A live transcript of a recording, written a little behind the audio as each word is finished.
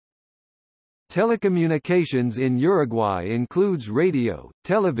Telecommunications in Uruguay includes radio,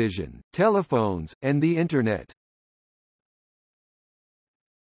 television, telephones, and the Internet.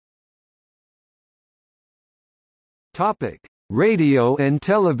 Topic: Radio and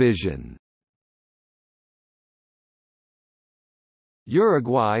television.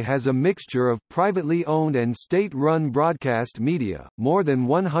 Uruguay has a mixture of privately owned and state-run broadcast media, more than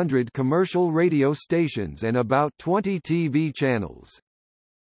 100 commercial radio stations and about 20 TV channels.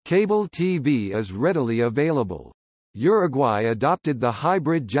 Cable TV is readily available. Uruguay adopted the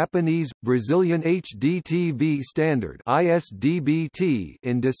hybrid Japanese-Brazilian HD-TV standard (ISDBT)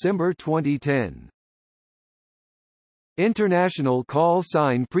 in December 2010. International call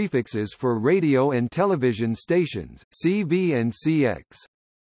sign prefixes for radio and television stations, CV and CX.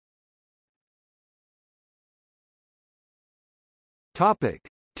 Topic: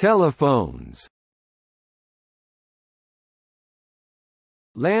 Telephones.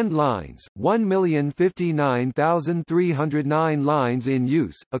 Landlines, 1,059,309 lines in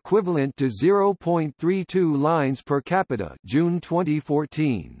use, equivalent to 0.32 lines per capita, June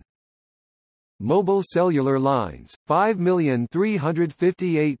 2014. Mobile cellular lines,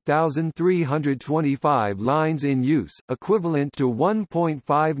 5,358,325 lines in use, equivalent to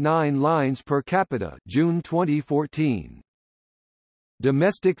 1.59 lines per capita, June 2014.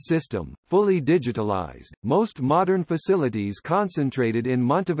 Domestic system, fully digitalized, most modern facilities concentrated in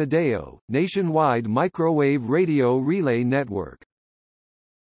Montevideo, nationwide microwave radio relay network.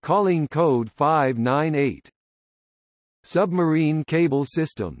 Calling code 598. Submarine cable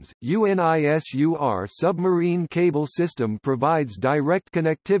systems, UNISUR submarine cable system provides direct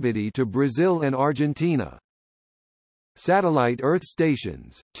connectivity to Brazil and Argentina. Satellite Earth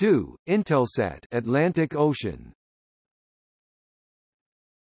stations, 2, Intelsat Atlantic Ocean.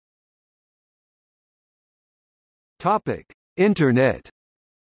 Topic: Internet.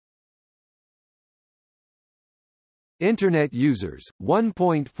 Internet users,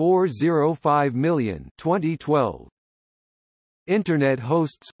 1.405 million 2012. Internet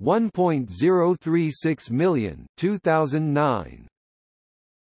hosts, 1.036 million 2009.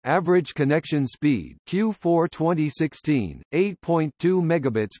 Average connection speed Q4 2016, 8.2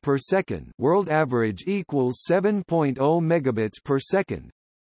 megabits per second. World average equals 7.0 megabits per second.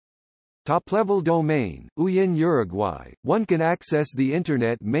 Top-level domain, UIN Uruguay. One can access the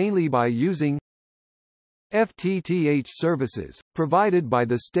Internet mainly by using FTTH services, provided by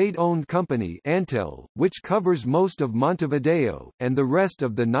the state-owned company Antel, which covers most of Montevideo, and the rest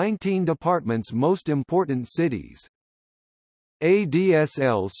of the 19 department's most important cities.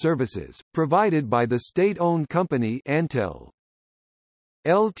 ADSL services, provided by the state-owned company Antel.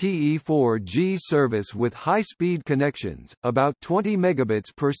 LTE 4G service with high-speed connections, about 20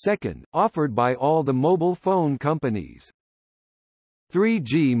 megabits per second, offered by all the mobile phone companies.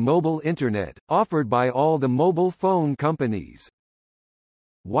 3G mobile internet, offered by all the mobile phone companies.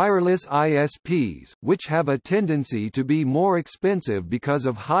 Wireless ISPs, which have a tendency to be more expensive because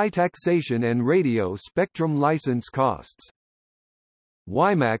of high taxation and radio spectrum license costs.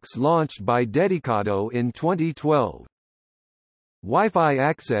 WiMAX launched by Dedicado in 2012. Wi-Fi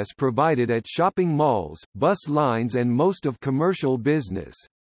access provided at shopping malls, bus lines and most of commercial business.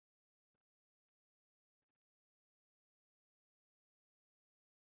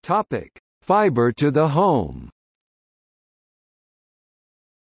 Topic: Fiber to the home.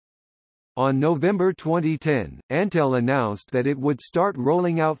 On November 2010, Antel announced that it would start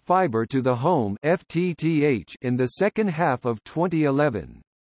rolling out fiber to the home (FTTH) in the second half of 2011.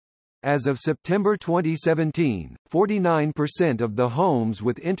 As of September 2017, 49% of the homes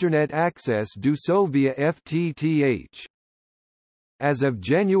with Internet access do so via FTTH. As of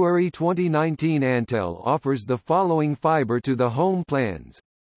January 2019, Antel offers the following fiber-to-the-home plans.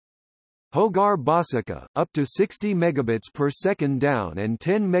 Hogar Básica, up to 60 megabits per second down and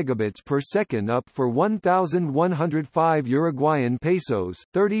 10 megabits per second up for 1,105 Uruguayan pesos,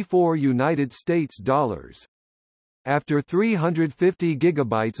 34 United States dollars. After 350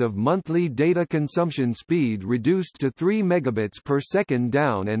 gigabytes of monthly data consumption speed reduced to 3 megabits per second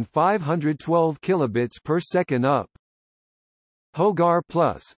down and 512 kilobits per second up. Hogar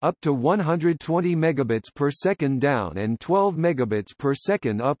Plus, up to 120 megabits per second down and 12 megabits per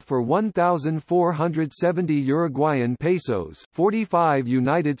second up for 1,470 Uruguayan pesos, 45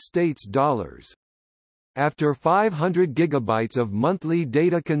 United States dollars. After 500 gigabytes of monthly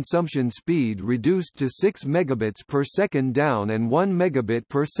data consumption speed reduced to 6 megabits per second down and 1 megabit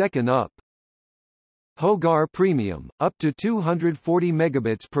per second up. Hogar Premium, up to 240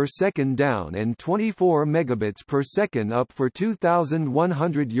 megabits per second down and 24 megabits per second up for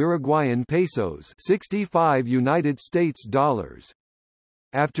 2,100 Uruguayan pesos, 65 United States dollars.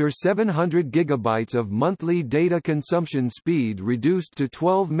 After 700 gigabytes of monthly data consumption speed reduced to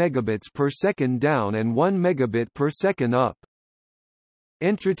 12 megabits per second down and 1 megabit per second up.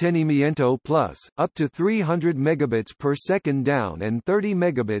 Entretenimiento Plus, up to 300 megabits per second down and 30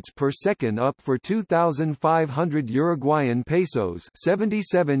 megabits per second up for 2,500 Uruguayan pesos,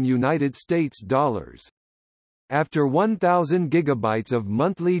 77 United States dollars. After 1,000 gigabytes of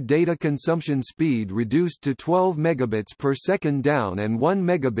monthly data consumption speed reduced to 12 megabits per second down and 1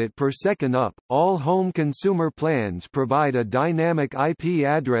 megabit per second up, all home consumer plans provide a dynamic IP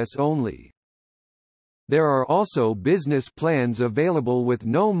address only. There are also business plans available with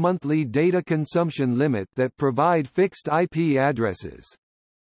no monthly data consumption limit that provide fixed IP addresses.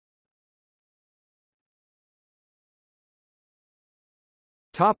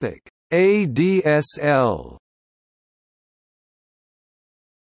 Topic: ADSL.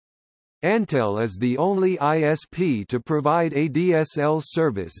 Antel is the only ISP to provide ADSL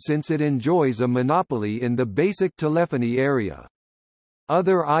service since it enjoys a monopoly in the basic telephony area.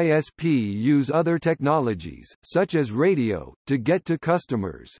 Other ISP use other technologies, such as radio, to get to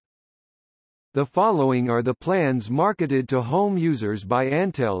customers. The following are the plans marketed to home users by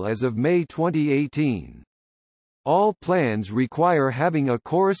Antel as of May 2018. All plans require having a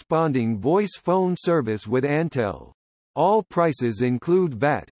corresponding voice phone service with Antel. All prices include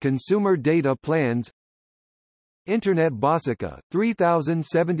VAT. Consumer data plans. Internet Básica,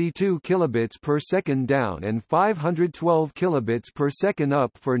 3072 kilobits per second down and 512 kilobits per second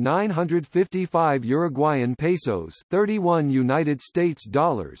up for 955 Uruguayan pesos, 31 United States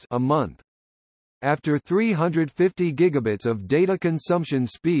dollars a month. After 350 gigabits of data consumption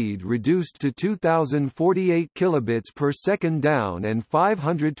speed reduced to 2048 kilobits per second down and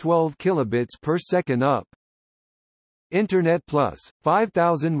 512 kilobits per second up. Internet Plus,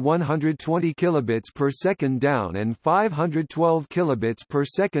 5,120 kilobits per second down and 512 kilobits per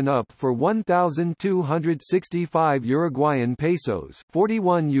second up for 1,265 Uruguayan pesos,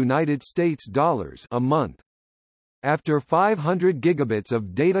 41 United States dollars a month. After 500 gigabits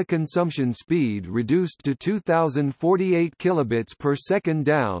of data consumption speed reduced to 2,048 kilobits per second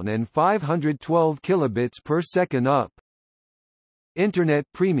down and 512 kilobits per second up. Internet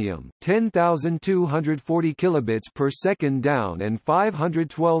Premium, 10,240 kilobits per second down and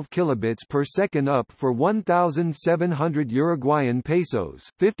 512 kilobits per second up for 1,700 Uruguayan pesos,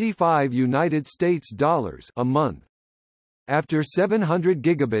 55 United States dollars a month. After 700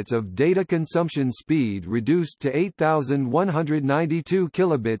 gigabits of data consumption speed reduced to 8,192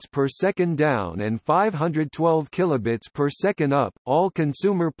 kilobits per second down and 512 kilobits per second up, all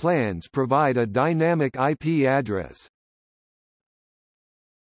consumer plans provide a dynamic IP address.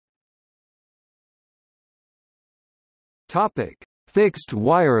 Topic: Fixed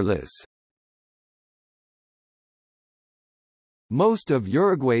wireless. Most of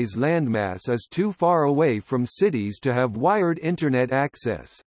Uruguay's landmass is too far away from cities to have wired internet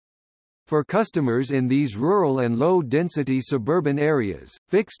access. For customers in these rural and low-density suburban areas,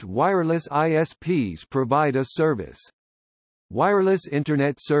 fixed wireless ISPs provide a service. Wireless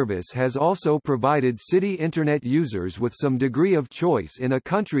Internet service has also provided city Internet users with some degree of choice in a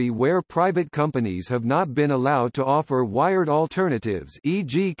country where private companies have not been allowed to offer wired alternatives,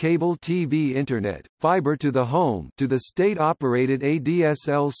 e.g. cable TV Internet, fiber to the home, to the state-operated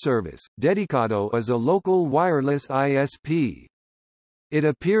ADSL service. Dedicado is a local wireless ISP. It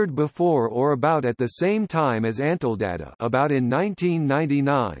appeared before or about at the same time as Anteldata, about in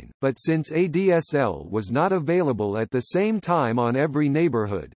 1999, but since ADSL was not available at the same time on every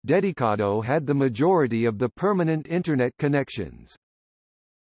neighborhood, Dedicado had the majority of the permanent internet connections.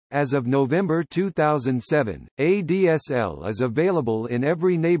 As of November 2007, ADSL is available in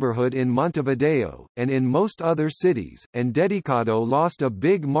every neighborhood in Montevideo, and in most other cities, and Dedicado lost a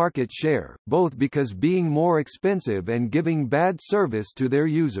big market share, both because being more expensive and giving bad service to their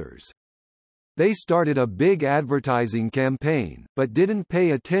users. They started a big advertising campaign, but didn't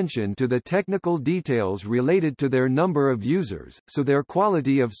pay attention to the technical details related to their number of users, so their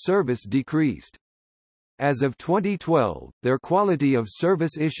quality of service decreased. As of 2012, their quality of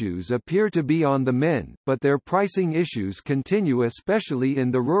service issues appear to be on the mend, but their pricing issues continue, especially in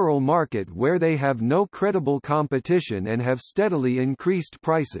the rural market where they have no credible competition and have steadily increased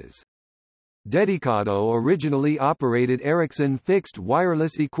prices. Dedicado originally operated Ericsson fixed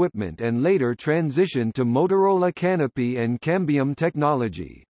wireless equipment and later transitioned to Motorola Canopy and Cambium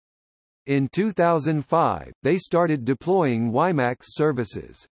technology. In 2005, they started deploying WiMAX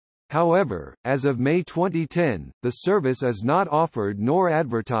services. However, as of May 2010, the service is not offered nor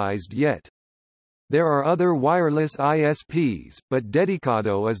advertised yet. There are other wireless ISPs, but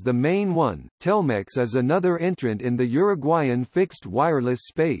Dedicado is the main one. Telmex is another entrant in the Uruguayan fixed wireless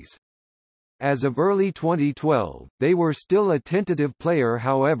space. As of early 2012, they were still a tentative player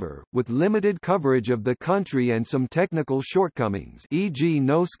however, with limited coverage of the country and some technical shortcomings, e.g.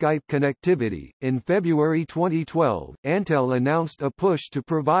 no Skype connectivity. In February 2012, Antel announced a push to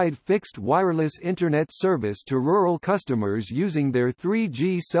provide fixed wireless internet service to rural customers using their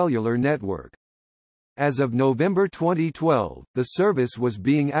 3G cellular network. As of November 2012, the service was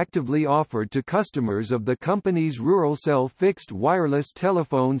being actively offered to customers of the company's Ruralcell fixed wireless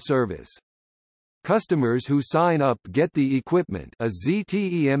telephone service. Customers who sign up get the equipment, a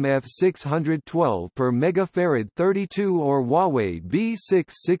ZTEMF 612 per megafarad 32 or Huawei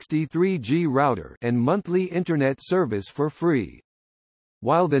B663G router and monthly internet service for free.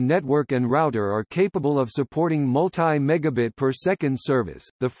 While the network and router are capable of supporting multi-megabit per second service,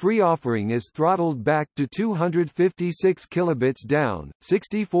 the free offering is throttled back to 256 kilobits down,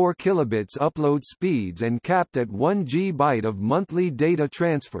 64 kilobits upload speeds and capped at 1 GB of monthly data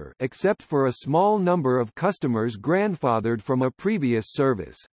transfer, except for a small number of customers grandfathered from a previous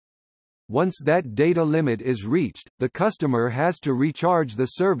service. Once that data limit is reached, the customer has to recharge the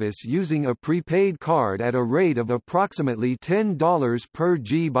service using a prepaid card at a rate of approximately $10 per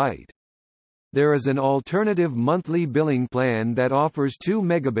GB. There is an alternative monthly billing plan that offers 2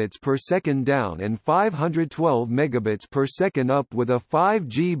 megabits per second down and 512 megabits per second up with a 5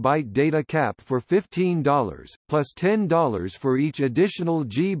 GB data cap for $15, plus $10 for each additional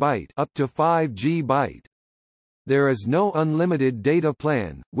GB up to 5 GB. There is no unlimited data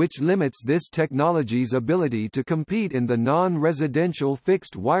plan, which limits this technology's ability to compete in the non-residential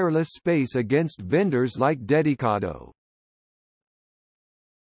fixed wireless space against vendors like Dedicado.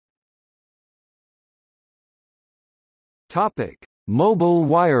 Topic: Mobile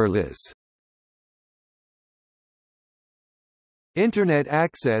wireless. Internet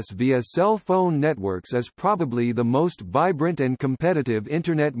access via cell phone networks is probably the most vibrant and competitive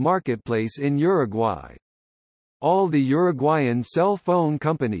internet marketplace in Uruguay. All the Uruguayan cell phone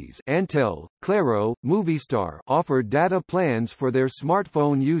companies Antel, Claro, Movistar offer data plans for their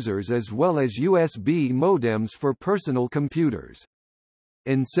smartphone users as well as USB modems for personal computers.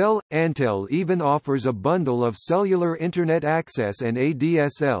 Encel, Antel even offers a bundle of cellular internet access and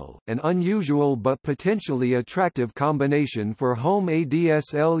ADSL, an unusual but potentially attractive combination for home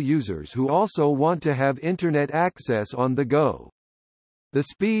ADSL users who also want to have internet access on the go. The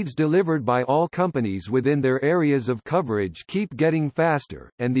speeds delivered by all companies within their areas of coverage keep getting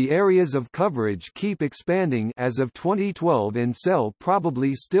faster, and the areas of coverage keep expanding. As of 2012, Encel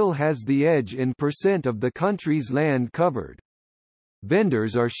probably still has the edge in % of the country's land covered.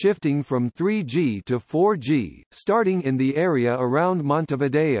 Vendors are shifting from 3G to 4G, starting in the area around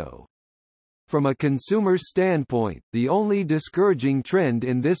Montevideo. From a consumer's standpoint, the only discouraging trend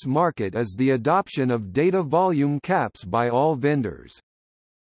in this market is the adoption of data volume caps by all vendors.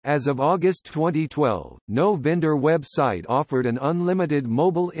 As of August 2012, no vendor website offered an unlimited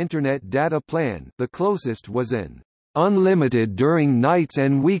mobile internet data plan. The closest was an unlimited during nights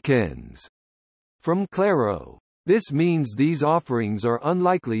and weekends from Claro. This means these offerings are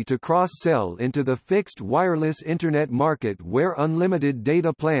unlikely to cross-sell into the fixed wireless internet market where unlimited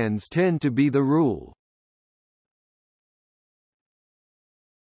data plans tend to be the rule.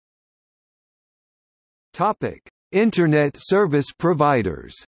 Topic: Internet service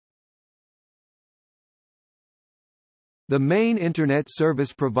providers. The main Internet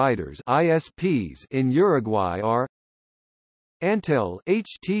service providers (ISPs) in Uruguay are Antel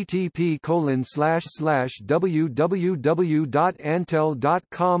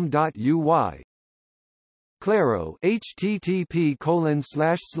http://www.antel.com.uy Claro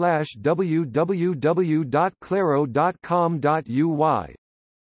http://www.claro.com.uy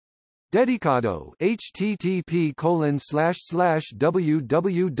Dedicado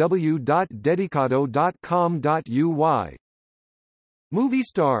http://www.dedicado.com.uy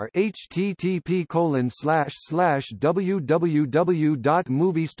Movistar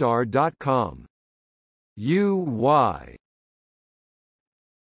http://www.movistar.com. UY.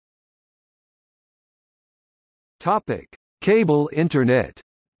 Topic: Cable Internet.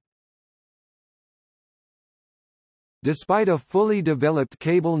 Despite a fully developed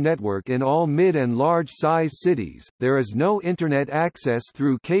cable network in all mid- and large-size cities, there is no Internet access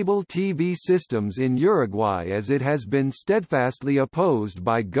through cable TV systems in Uruguay as it has been steadfastly opposed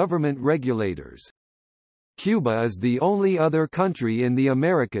by government regulators. Cuba is the only other country in the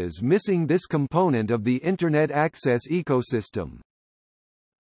Americas missing this component of the Internet access ecosystem.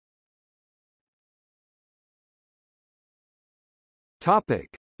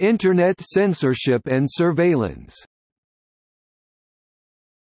 Topic: Internet censorship and surveillance.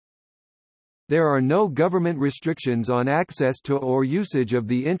 There are no government restrictions on access to or usage of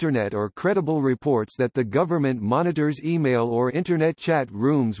the Internet or credible reports that the government monitors email or Internet chat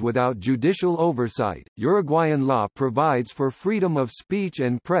rooms without judicial oversight. Uruguayan law provides for freedom of speech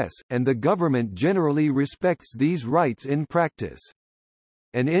and press, and the government generally respects these rights in practice.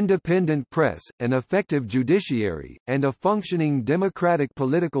 An independent press, an effective judiciary, and a functioning democratic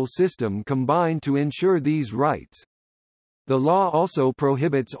political system combine to ensure these rights. The law also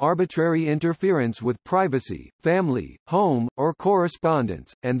prohibits arbitrary interference with privacy, family, home, or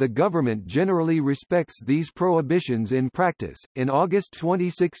correspondence, and the government generally respects these prohibitions in practice. In August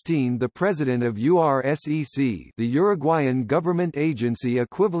 2016, the president of URSEC, the Uruguayan government agency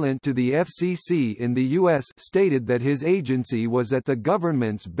equivalent to the FCC in the US, stated that his agency was at the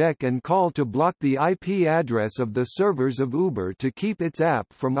government's beck and call to block the IP address of the servers of Uber to keep its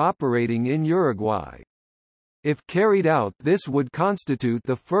app from operating in Uruguay. If carried out, this would constitute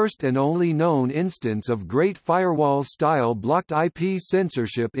the first and only known instance of Great Firewall-style blocked IP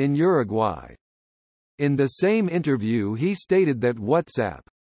censorship in Uruguay. In the same interview he stated that WhatsApp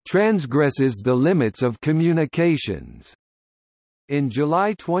transgresses the limits of communications. In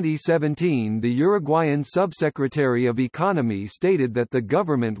July 2017, the Uruguayan Subsecretary of Economy stated that the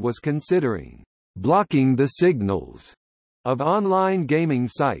government was considering blocking the signals of online gaming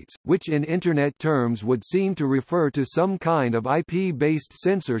sites, which in Internet terms would seem to refer to some kind of IP-based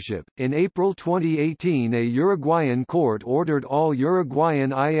censorship. In April 2018, a Uruguayan court ordered all Uruguayan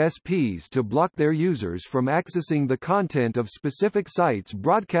ISPs to block their users from accessing the content of specific sites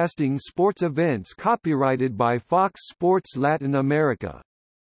broadcasting sports events copyrighted by Fox Sports Latin America.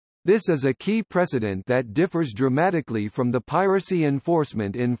 This is a key precedent that differs dramatically from the piracy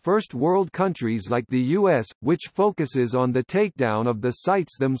enforcement in first world countries like the US, which focuses on the takedown of the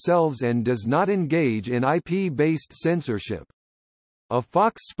sites themselves and does not engage in IP-based censorship. A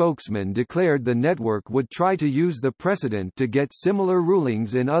Fox spokesman declared the network would try to use the precedent to get similar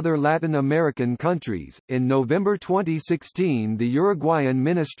rulings in other Latin American countries. In November 2016, the Uruguayan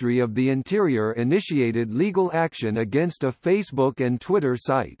Ministry of the Interior initiated legal action against a Facebook and Twitter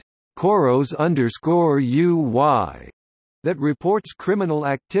site, Coros_UY, that reports criminal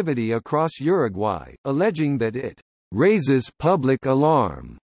activity across Uruguay, alleging that it raises public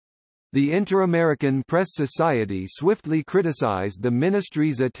alarm. The Inter-American Press Society swiftly criticized the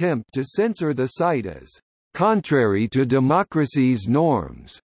ministry's attempt to censor the site as contrary to democracy's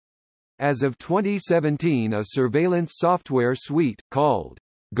norms. As of 2017, a surveillance software suite, called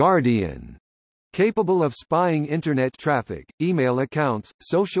Guardian, capable of spying Internet traffic, email accounts,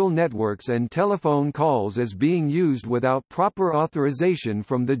 social networks and telephone calls, is being used without proper authorization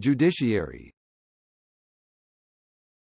from the judiciary.